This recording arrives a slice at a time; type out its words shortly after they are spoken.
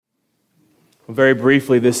Very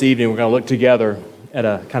briefly this evening, we're going to look together at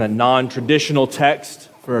a kind of non-traditional text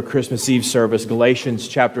for a Christmas Eve service, Galatians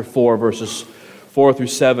chapter 4, verses 4 through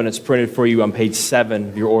 7. It's printed for you on page 7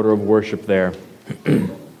 of your order of worship there.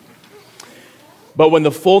 But when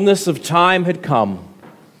the fullness of time had come,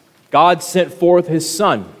 God sent forth His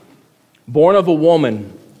Son, born of a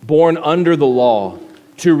woman, born under the law,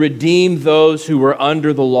 to redeem those who were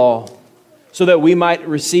under the law, so that we might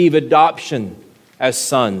receive adoption as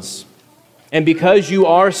sons. And because you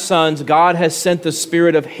are sons, God has sent the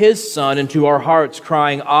Spirit of His Son into our hearts,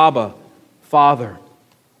 crying, Abba, Father.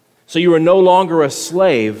 So you are no longer a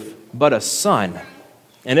slave, but a son.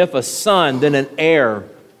 And if a son, then an heir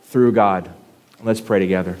through God. Let's pray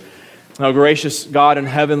together. Now, gracious God and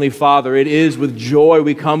Heavenly Father, it is with joy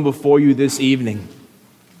we come before you this evening.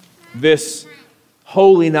 This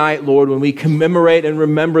holy night, Lord, when we commemorate and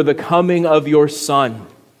remember the coming of your Son.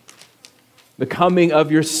 The coming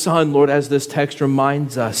of your Son, Lord, as this text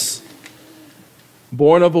reminds us.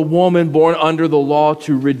 Born of a woman, born under the law,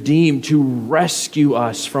 to redeem, to rescue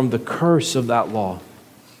us from the curse of that law.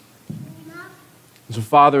 So,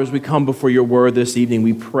 Father, as we come before your word this evening,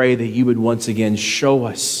 we pray that you would once again show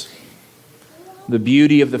us the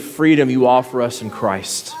beauty of the freedom you offer us in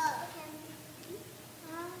Christ.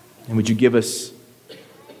 And would you give us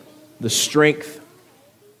the strength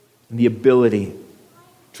and the ability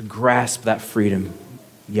to grasp that freedom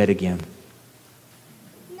yet again.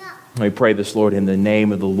 We pray this, Lord, in the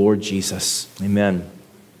name of the Lord Jesus. Amen.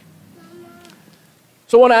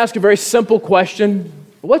 So I want to ask a very simple question.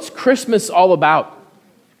 What's Christmas all about?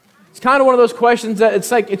 It's kind of one of those questions that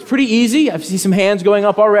it's pretty easy. I see some hands going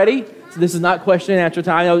up already. So this is not question and answer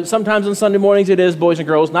time. I know sometimes on Sunday mornings it is, boys and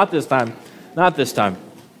girls. Not this time. Not this time.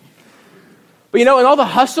 But in all the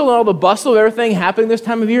hustle and all the bustle of everything happening this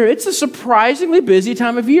time of year, it's a surprisingly busy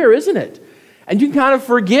time of year, isn't it? And you can kind of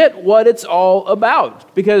forget what it's all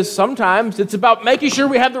about, because sometimes it's about making sure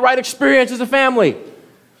we have the right experience as a family,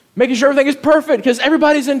 making sure everything is perfect because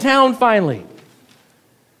everybody's in town finally.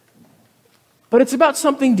 But it's about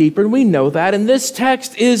something deeper, and we know that, and this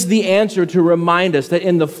text is the answer to remind us that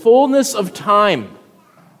in the fullness of time,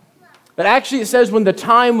 but actually it says when the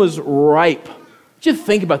time was ripe. Just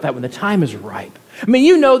think about that, when the time is ripe. I mean,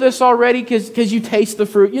 you know this already because you taste the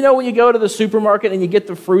fruit. You know when you go to the supermarket and you get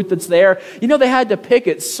the fruit that's there, they had to pick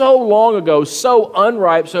it so long ago, so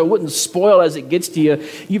unripe, so it wouldn't spoil as it gets to you.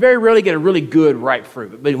 You very rarely get a really good ripe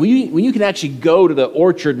fruit. But when you can actually go to the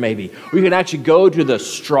orchard maybe, or you can actually go to the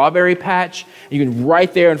strawberry patch, you can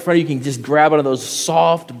right there in front of you, can just grab one of those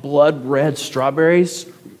soft blood red strawberries.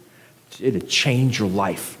 It'll change your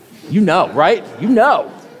life. You know, right? You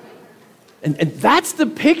know. And that's the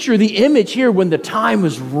picture, the image here when the time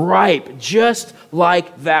was ripe, just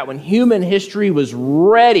like that, when human history was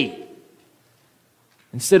ready.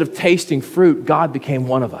 Instead of tasting fruit, God became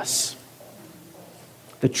one of us.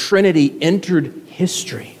 The Trinity entered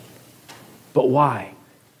history. But why?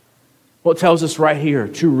 Well, it tells us right here,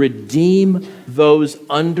 to redeem those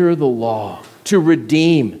under the law. To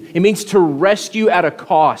redeem. It means to rescue at a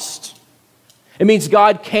cost. It means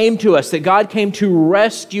God came to us, that God came to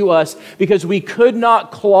rescue us because we could not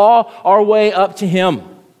claw our way up to Him.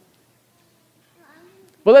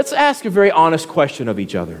 But let's ask a very honest question of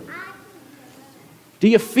each other. Do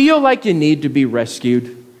you feel like you need to be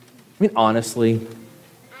rescued? I mean, honestly.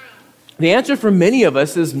 The answer for many of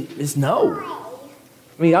us is no.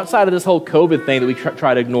 I mean, outside of this whole COVID thing that we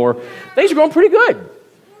try to ignore, things are going pretty good.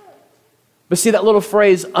 But see, that little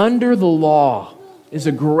phrase, under the law, is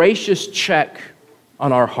a gracious check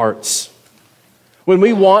on our hearts. When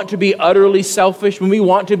we want to be utterly selfish, when we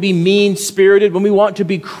want to be mean-spirited, when we want to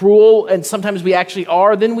be cruel, and sometimes we actually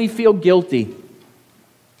are, then we feel guilty.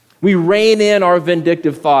 We rein in our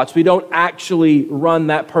vindictive thoughts. We don't actually run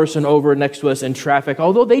that person over next to us in traffic,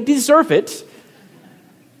 although they deserve it,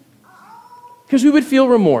 because we would feel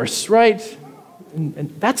remorse, right?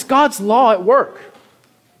 And that's God's law at work.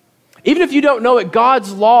 Even if you don't know it,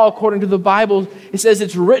 God's law, according to the Bible, it says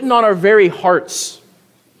it's written on our very hearts.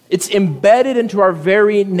 It's embedded into our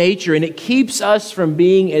very nature, and it keeps us from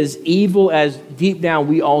being as evil as deep down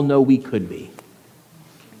we all know we could be.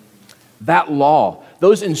 That law,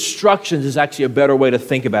 those instructions is actually a better way to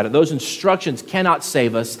think about it. Those instructions cannot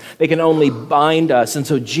save us. They can only bind us. And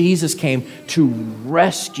so Jesus came to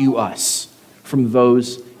rescue us from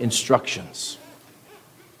those instructions.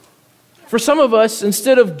 For some of us,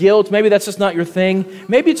 instead of guilt, maybe that's just not your thing.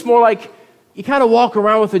 Maybe it's more like you kind of walk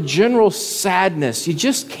around with a general sadness you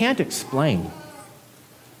just can't explain.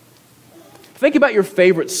 Think about your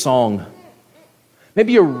favorite song.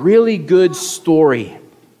 Maybe a really good story.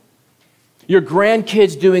 Your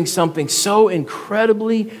grandkids doing something so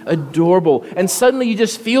incredibly adorable. And suddenly you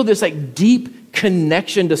just feel this like deep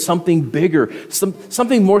connection to something bigger,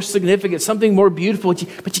 something more significant, something more beautiful,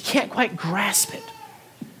 but you can't quite grasp it.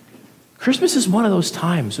 Christmas is one of those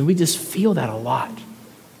times when we just feel that a lot.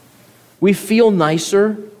 We feel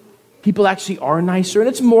nicer. People actually are nicer, and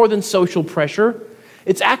it's more than social pressure.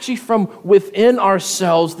 It's actually from within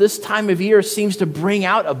ourselves. This time of year seems to bring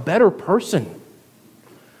out a better person.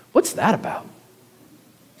 What's that about?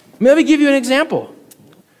 Let me give you an example.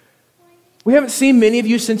 We haven't seen many of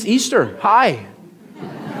you since Easter. Hi.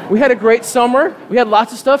 We had a great summer. We had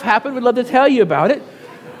lots of stuff happen. We'd love to tell you about it.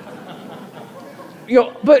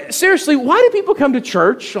 But seriously, why do people come to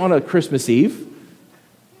church on a Christmas Eve?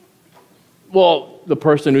 Well, the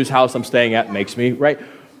person whose house I'm staying at makes me, right?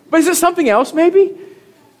 But is it something else maybe?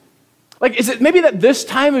 Like, is it maybe that this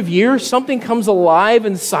time of year something comes alive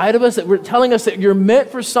inside of us that we're telling us that you're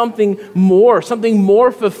meant for something more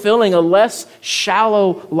fulfilling, a less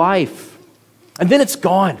shallow life? And then it's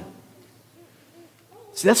gone.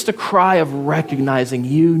 See, that's the cry of recognizing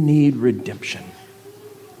you need redemption.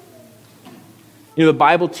 The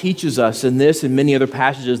Bible teaches us in this and many other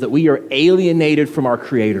passages that we are alienated from our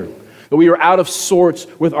Creator, that we are out of sorts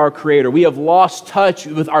with our Creator. We have lost touch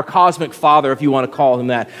with our cosmic Father, if you want to call him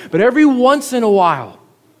that. But every once in a while,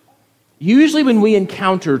 usually when we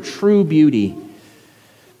encounter true beauty,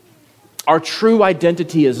 our true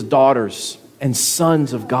identity as daughters and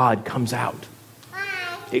sons of God comes out.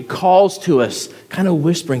 It calls to us, kind of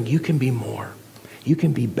whispering, you can be more. You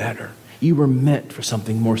can be better. You were meant for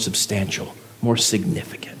something more substantial, more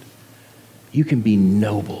significant. You can be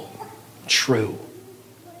noble, true,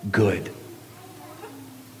 good.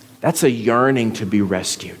 That's a yearning to be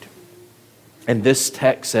rescued. And this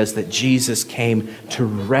text says that Jesus came to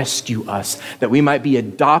rescue us, that we might be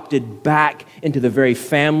adopted back into the very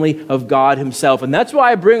family of God himself. And that's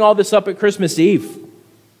why I bring all this up at Christmas Eve.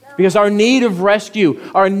 Because our need of rescue,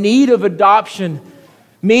 our need of adoption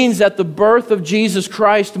means that the birth of Jesus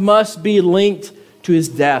Christ must be linked to his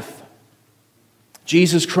death.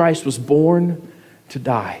 Jesus Christ was born to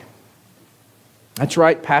die. That's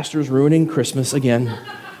right, pastors ruining Christmas again.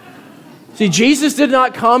 See, Jesus did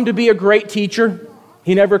not come to be a great teacher.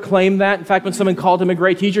 He never claimed that. In fact, when someone called him a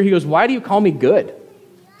great teacher, he goes, why do you call me good?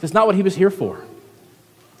 That's not what he was here for.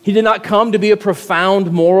 He did not come to be a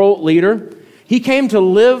profound moral leader. He came to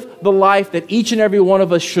live the life that each and every one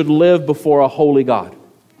of us should live before a holy God.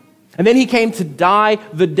 And then he came to die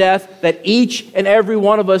the death that each and every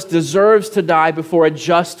one of us deserves to die before a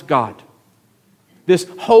just God. This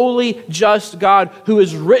holy, just God who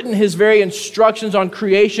has written his very instructions on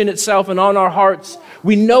creation itself and on our hearts.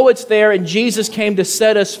 We know it's there, and Jesus came to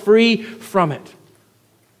set us free from it.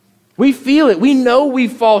 We feel it. We know we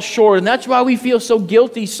fall short, and that's why we feel so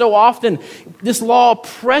guilty so often. This law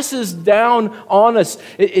presses down on us.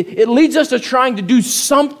 It leads us to trying to do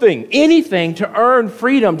something, anything, to earn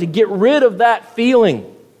freedom, to get rid of that feeling.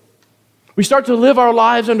 We start to live our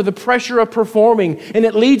lives under the pressure of performing, and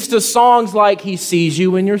it leads to songs like, He sees you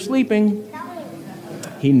when you're sleeping.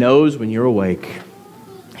 He knows when you're awake.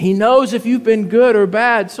 He knows if you've been good or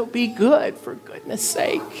bad, so be good, for goodness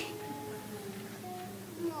sake.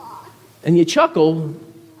 And you chuckle,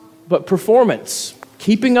 but performance,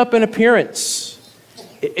 keeping up an appearance,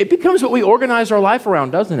 it becomes what we organize our life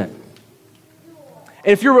around, doesn't it?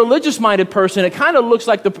 And if you're a religious-minded person, it kind of looks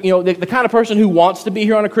like the kind of person who wants to be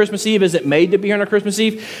here on a Christmas Eve, isn't made to be here on a Christmas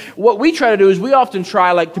Eve. What we try to do is we often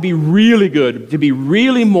try to be really good, to be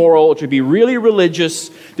really moral, to be really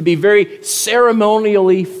religious, to be very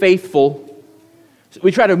ceremonially faithful.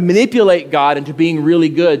 We try to manipulate God into being really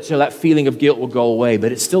good so that feeling of guilt will go away,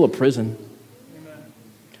 but it's still a prison. Amen.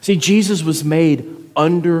 See, Jesus was made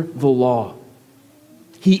under the law.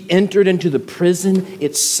 He entered into the prison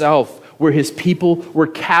itself where his people were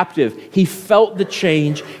captive. He felt the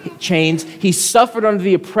chains. He suffered under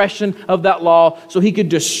the oppression of that law so he could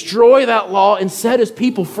destroy that law and set his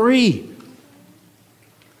people free.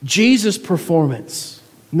 Jesus' performance,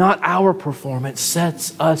 not our performance,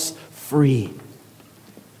 sets us free.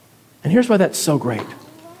 And here's why that's so great.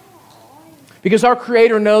 Because our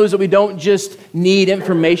Creator knows that we don't just need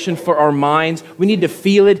information for our minds, we need to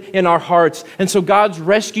feel it in our hearts. And so God's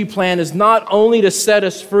rescue plan is not only to set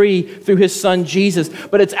us free through his Son Jesus,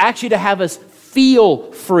 but it's actually to have us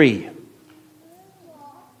feel free.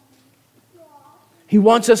 He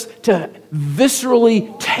wants us to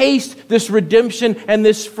viscerally taste this redemption and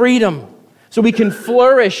this freedom so we can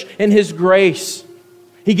flourish in his grace.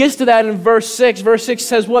 He gets to that in verse 6. Verse 6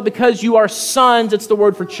 says what? Because you are sons, it's the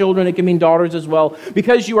word for children, it can mean daughters as well.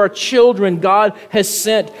 Because you are children, God has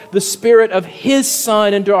sent the Spirit of His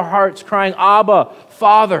Son into our hearts, crying, Abba,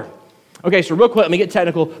 Father. Okay, so real quick, let me get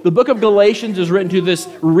technical. The book of Galatians is written to this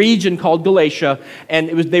region called Galatia, and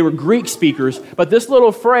they were Greek speakers, but this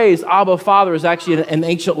little phrase, Abba, Father, is actually an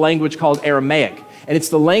ancient language called Aramaic, and it's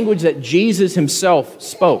the language that Jesus Himself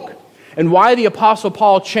spoke. And why the Apostle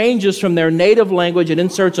Paul changes from their native language and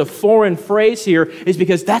inserts a foreign phrase here is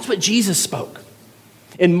because that's what Jesus spoke.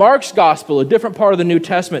 In Mark's gospel, a different part of the New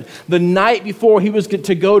Testament, the night before He was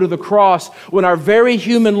to go to the cross, when our very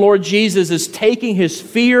human Lord Jesus is taking His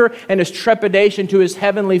fear and His trepidation to His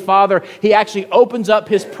heavenly Father, He actually opens up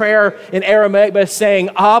His prayer in Aramaic by saying,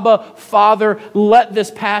 Abba, Father, let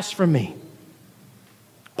this pass from me.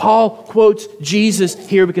 Paul quotes Jesus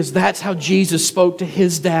here because that's how Jesus spoke to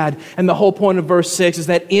His dad. And the whole point of verse 6 is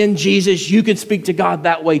that in Jesus, you can speak to God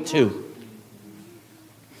that way too.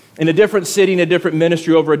 In a different city, in a different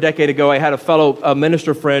ministry over a decade ago, I had a fellow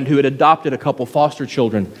minister friend who had adopted a couple foster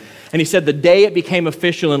children. And he said the day it became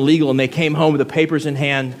official and legal and they came home with the papers in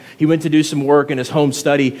hand, he went to do some work in his home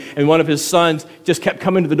study, and one of his sons just kept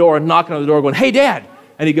coming to the door and knocking on the door going, hey, Dad.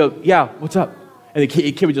 And he'd go, yeah, what's up? And the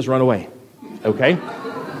kid would just run away. Okay?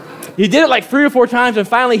 He did it like 3 or 4 times, and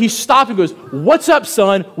finally he stopped and goes, what's up,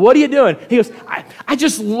 son? What are you doing? He goes, I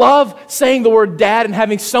just love saying the word dad and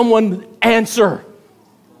having someone answer.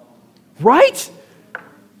 Right?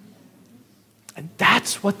 And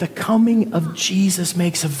that's what the coming of Jesus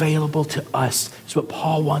makes available to us. It's what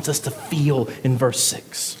Paul wants us to feel in verse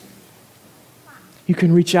 6. You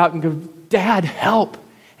can reach out and go, Dad, help.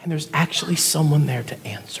 And there's actually someone there to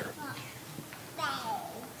answer.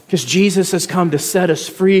 Because Jesus has come to set us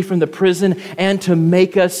free from the prison and to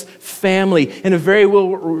make us family. In a very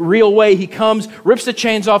real way, He comes, rips the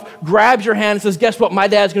chains off, grabs your hand and says, guess what? My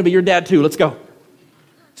dad's going to be your dad too. Let's go.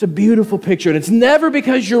 It's a beautiful picture. And it's never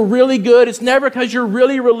because you're really good. It's never because you're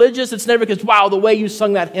really religious. It's never because, wow, the way you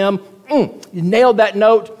sung that hymn, you nailed that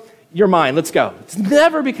note. You're mine. Let's go. It's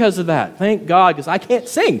never because of that. Thank God, because I can't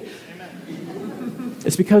sing. Amen.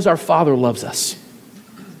 It's because our Father loves us.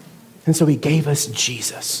 And so He gave us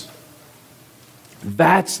Jesus.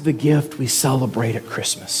 That's the gift we celebrate at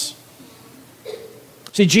Christmas.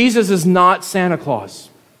 See, Jesus is not Santa Claus.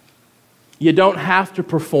 You don't have to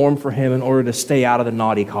perform for Him in order to stay out of the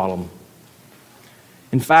naughty column.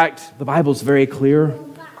 In fact, the Bible's very clear.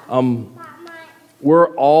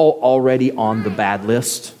 We're all already on the bad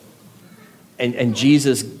list. And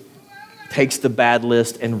Jesus takes the bad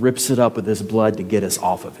list and rips it up with His blood to get us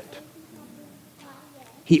off of it.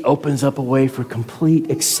 He opens up a way for complete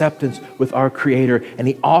acceptance with our Creator, and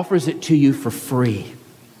He offers it to you for free.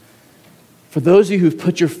 For those of you who've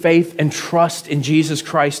put your faith and trust in Jesus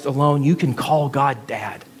Christ alone, you can call God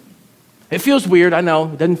Dad. It feels weird, I know.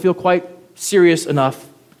 It doesn't feel quite serious enough.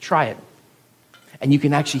 Try it. And you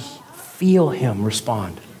can actually feel Him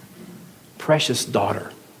respond. Precious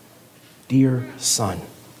daughter, dear son.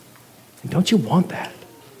 And don't you want that?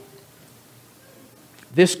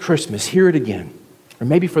 This Christmas, hear it again. Or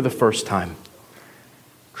maybe for the first time,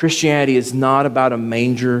 Christianity is not about a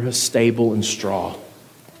manger, a stable, and straw.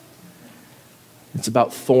 It's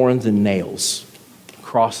about thorns and nails,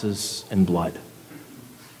 crosses and blood.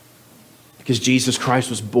 Because Jesus Christ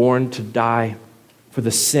was born to die for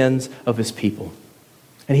the sins of His people.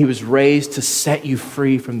 And He was raised to set you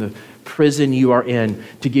free from the prison you are in,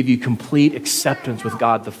 to give you complete acceptance with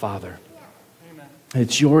God the Father. Amen. And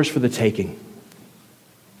it's yours for the taking.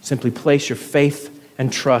 Simply place your faith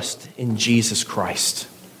and trust in Jesus Christ.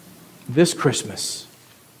 This Christmas,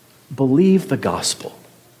 believe the gospel.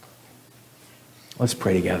 Let's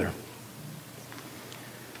pray together.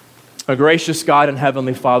 Our gracious God and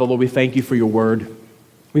Heavenly Father, Lord, we thank You for Your word.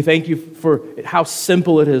 We thank You for how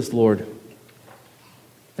simple it is, Lord,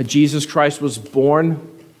 that Jesus Christ was born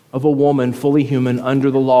of a woman, fully human,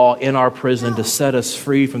 under the law in our prison to set us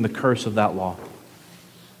free from the curse of that law.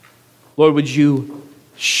 Lord, would You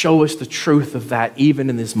show us the truth of that even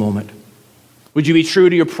in this moment? Would You be true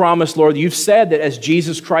to Your promise, Lord? You've said that as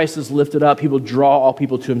Jesus Christ is lifted up, He will draw all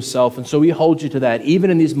people to Himself. And so we hold You to that. Even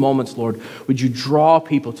in these moments, Lord, would You draw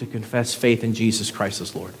people to confess faith in Jesus Christ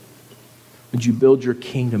as Lord? Would You build Your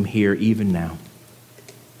kingdom here even now?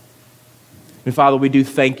 And Father, we do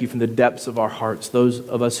thank You from the depths of our hearts, those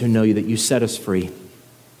of us who know You, that You set us free.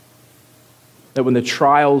 That when the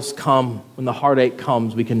trials come, when the heartache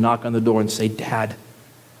comes, we can knock on the door and say, Dad,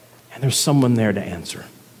 and there's someone there to answer.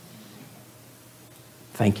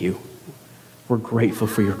 Thank You. We're grateful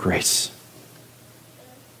for Your grace.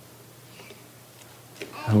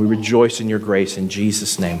 And we rejoice in Your grace in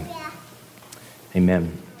Jesus' name.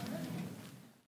 Amen.